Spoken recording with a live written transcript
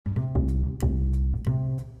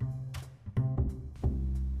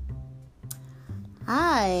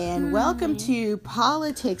Hi, and welcome to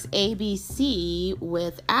Politics ABC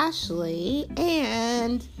with Ashley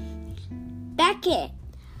and Beckett.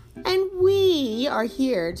 And we are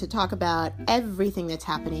here to talk about everything that's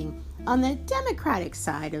happening on the Democratic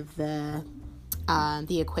side of the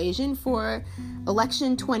equation for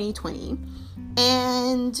election 2020.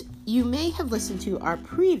 And you may have listened to our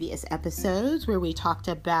previous episodes where we talked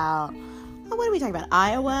about, what did we talk about?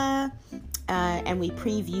 Iowa. And we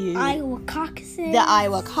previewed the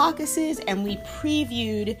Iowa caucuses, and we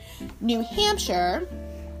previewed New Hampshire,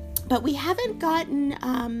 but we haven't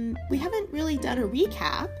really done a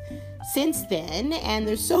recap since then, and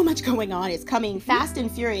there's so much going on. It's coming fast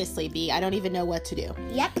and furiously, B. I don't even know what to do.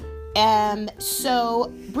 Yep.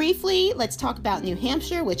 So briefly, let's talk about New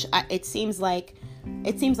Hampshire, which it seems like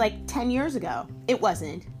 10 years ago. It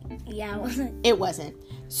wasn't. Yeah, it wasn't. It wasn't.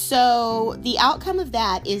 So the outcome of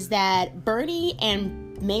that is that Bernie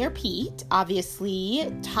and Mayor Pete obviously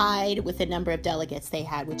tied with the number of delegates they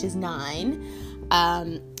had, which is 9.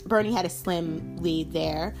 Bernie had a slim lead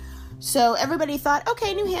there. So everybody thought,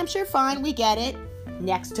 okay, New Hampshire, fine, we get it.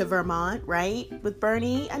 Next to Vermont, right? With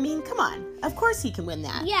Bernie. I mean, come on. Of course he can win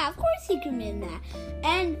that. Yeah, of course he can win that.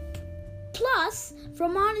 And plus,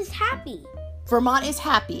 Vermont is happy. Vermont is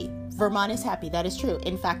happy. That is true.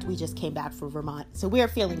 In fact, we just came back from Vermont, so we're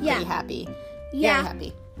feeling pretty happy. Yeah. Very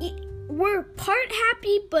happy. We're part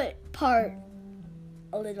happy, but part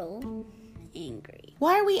a little angry.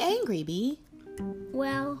 Why are we angry, B?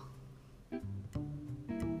 Well,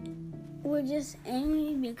 we're just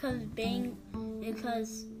angry because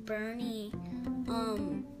Bernie,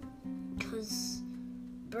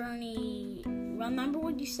 remember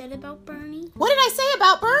what you said about Bernie? What did I say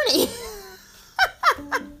about Bernie?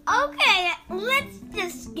 Okay, let's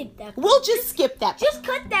just skip that. We'll just skip that. Just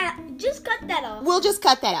cut that off. We'll just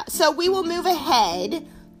cut that out. So we will move ahead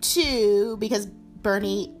to, because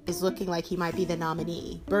Bernie is looking like he might be the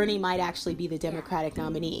nominee. Bernie might actually be the Democratic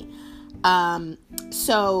nominee.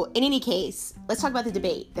 So in any case, let's talk about the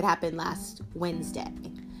debate that happened last Wednesday.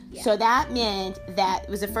 Yeah. So that meant that it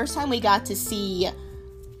was the first time we got to see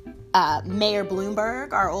Mayor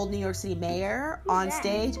Bloomberg, our old New York City mayor, on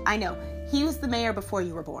stage. I know. He was the mayor before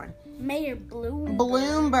you were born. Mayor Bloomberg.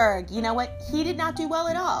 Bloomberg. You know what? He did not do well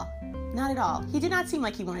at all. Not at all. He did not seem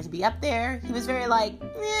like he wanted to be up there. He was very like,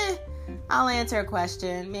 I'll answer a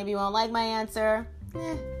question. Maybe you won't like my answer.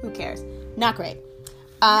 Who cares? Not great.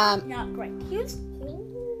 Not great. He was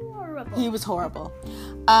horrible. He was horrible.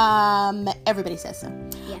 Everybody says so.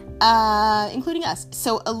 Yeah. Including us.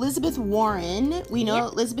 So Elizabeth Warren, we know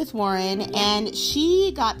Elizabeth Warren, and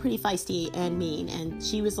she got pretty feisty and mean, and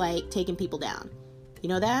she was like taking people down. You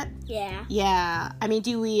know that? Yeah. Yeah. I mean,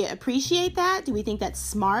 do we appreciate that? Do we think that's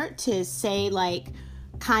smart to say like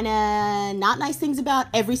kind of not nice things about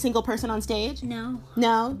every single person on stage? No.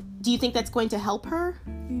 No? Do you think that's going to help her?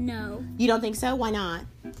 No. You don't think so? Why not?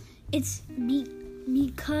 It's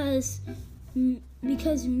because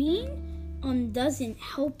mean doesn't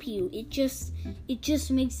help you. It just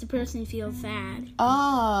makes the person feel bad.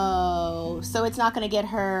 Oh, so it's not going to get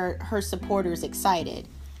her supporters excited.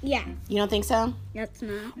 Yeah. You don't think so? That's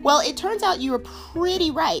not. Well, it turns out you were pretty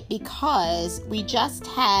right, because we just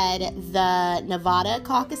had the Nevada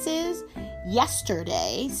caucuses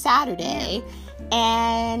yesterday, Saturday,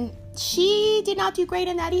 and she did not do great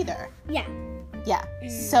in that either. Yeah. Yeah.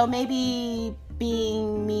 So maybe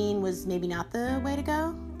being mean was maybe not the way to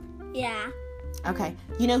go? Yeah. Okay.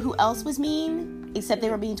 You know who else was mean? Except they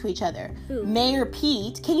were mean to each other. Who? Mayor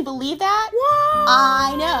Pete. Can you believe that? What?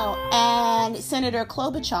 I know. And Senator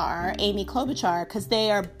Klobuchar, Amy Klobuchar, because they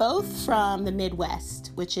are both from the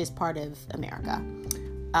Midwest, which is part of America,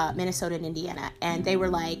 Minnesota and Indiana. And they were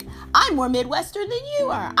like, I'm more Midwestern than you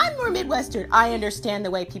are. I'm more Midwestern. I understand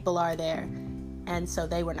the way people are there. And so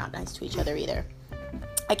they were not nice to each other either.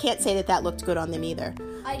 I can't say that looked good on them either.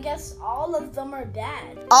 I guess all of them are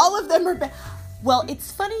bad. All of them are bad. Well,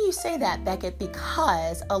 it's funny you say that, Beckett,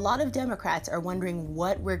 because a lot of Democrats are wondering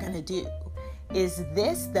what we're going to do. Is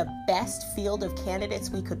this the best field of candidates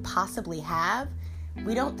we could possibly have?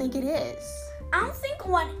 We don't think it is. I don't think I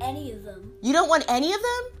want any of them. You don't want any of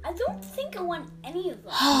them? I don't think I want any of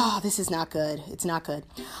them. Oh, this is not good. It's not good.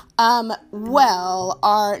 Well,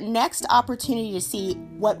 our next opportunity to see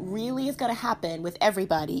what really is going to happen with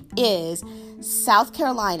everybody is South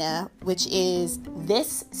Carolina, which is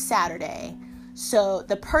this Saturday. So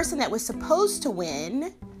the person that was supposed to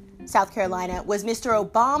win South Carolina was Mr.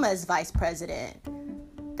 Obama's vice president.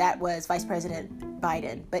 That was Vice President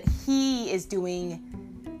Biden. But he is doing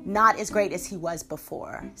not as great as he was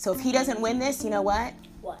before. So if he doesn't win this, you know what?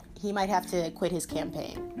 What? He might have to quit his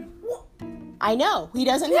campaign. I know. He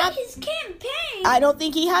doesn't Look, have... his campaign. I don't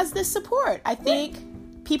think he has the support. I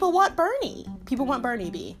think people want Bernie. People want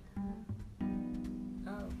Bernie B.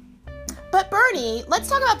 But Bernie, let's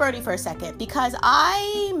talk about Bernie for a second, because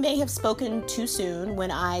I may have spoken too soon when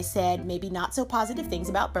I said maybe not so positive things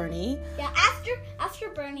about Bernie. Yeah, after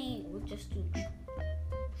Bernie, we'll just do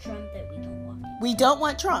Trump that we don't want. We don't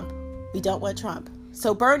want Trump. We don't want Trump.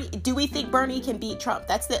 So Bernie, do we think Bernie can beat Trump?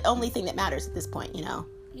 That's the only thing that matters at this point, you know?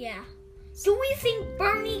 Yeah. Do we think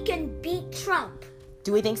Bernie can beat Trump?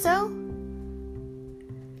 Do we think so?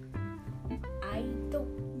 I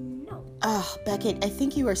don't know. Oh, Beckett, I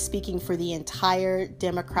think you are speaking for the entire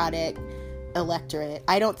Democratic electorate.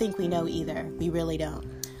 I don't think we know either. We really don't.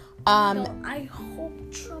 No, I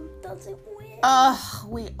hope Trump doesn't win.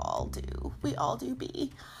 We all do. We all do,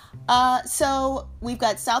 B. So we've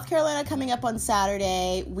got South Carolina coming up on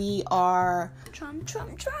Saturday. We are... Trump.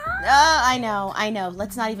 I know.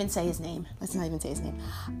 Let's not even say his name.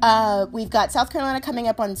 We've got South Carolina coming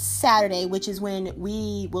up on Saturday, which is when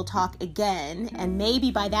we will talk again. And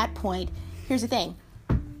maybe by that point, here's the thing.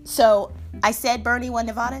 So I said Bernie won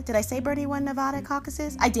Nevada. Did I say Bernie won Nevada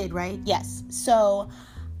caucuses? I did, right? Yes. So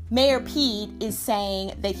Mayor Pete is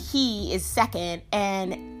saying that he is second,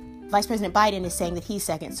 and Vice President Biden is saying that he's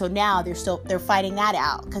second. So now they're fighting that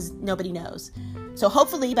out because nobody knows. So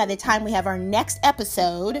hopefully by the time we have our next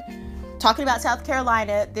episode talking about South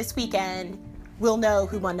Carolina this weekend, we'll know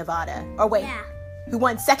who won Nevada. Or wait, who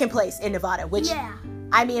won second place in Nevada, which,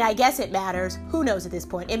 I mean, I guess it matters. Who knows at this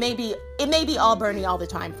point? It may be all Bernie all the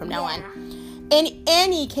time from now on. In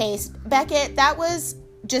any case, Beckett, that was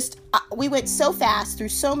just, we went so fast through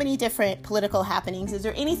so many different political happenings. Is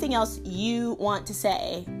there anything else you want to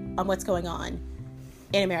say on what's going on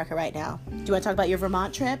in America right now? Do you want to talk about your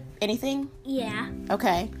Vermont trip? Anything? Yeah.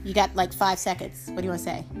 Okay. You got like 5 seconds. What do you want to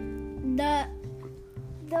say? The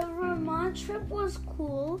Vermont trip was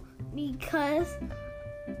cool because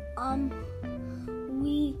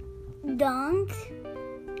we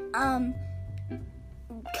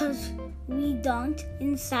dunked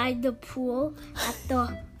inside the pool at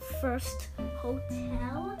the first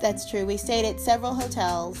hotel. That's true. We stayed at several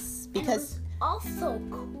hotels because... And it was also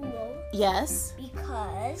cool. Yes.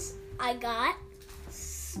 Because I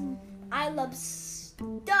love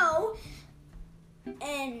Stowe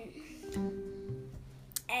and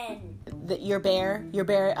your bear,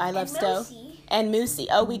 I love Stowe. Moosey. And Moosey.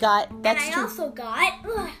 Oh, we got, that's and I true. also got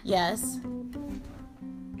Yes.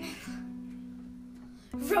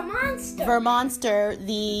 Vermonster,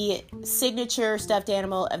 the signature stuffed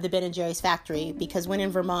animal of the Ben & Jerry's factory, because when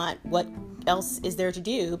in Vermont, what else is there to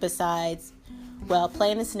do besides, well,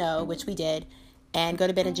 play in the snow, which we did, and go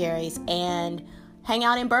to Ben & Jerry's and hang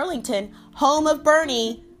out in Burlington, home of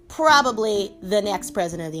Bernie, probably the next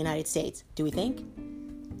president of the United States. Do we think?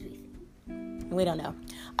 We don't know.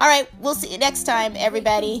 All right, we'll see you next time,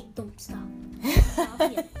 everybody. Don't stop.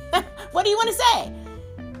 What do you want to say?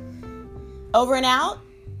 Over and out?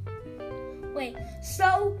 Wait,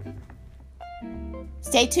 so...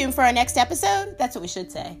 Stay tuned for our next episode? That's what we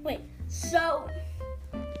should say. Wait, so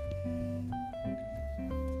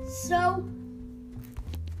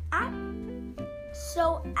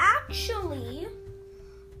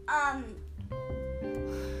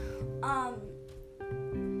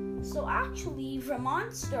actually,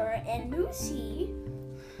 Vermonster and Moosey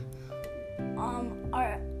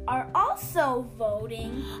are also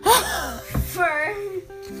voting for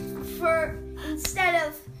instead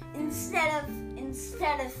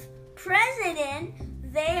of president,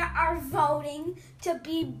 they are voting to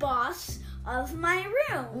be boss of my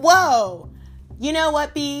room. Whoa! You know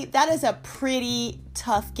what, B? That is a pretty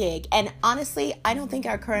tough gig. And honestly, I don't think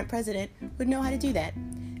our current president would know how to do that.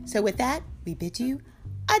 So with that, we bid you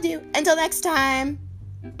adieu. Until next time.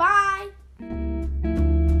 Bye.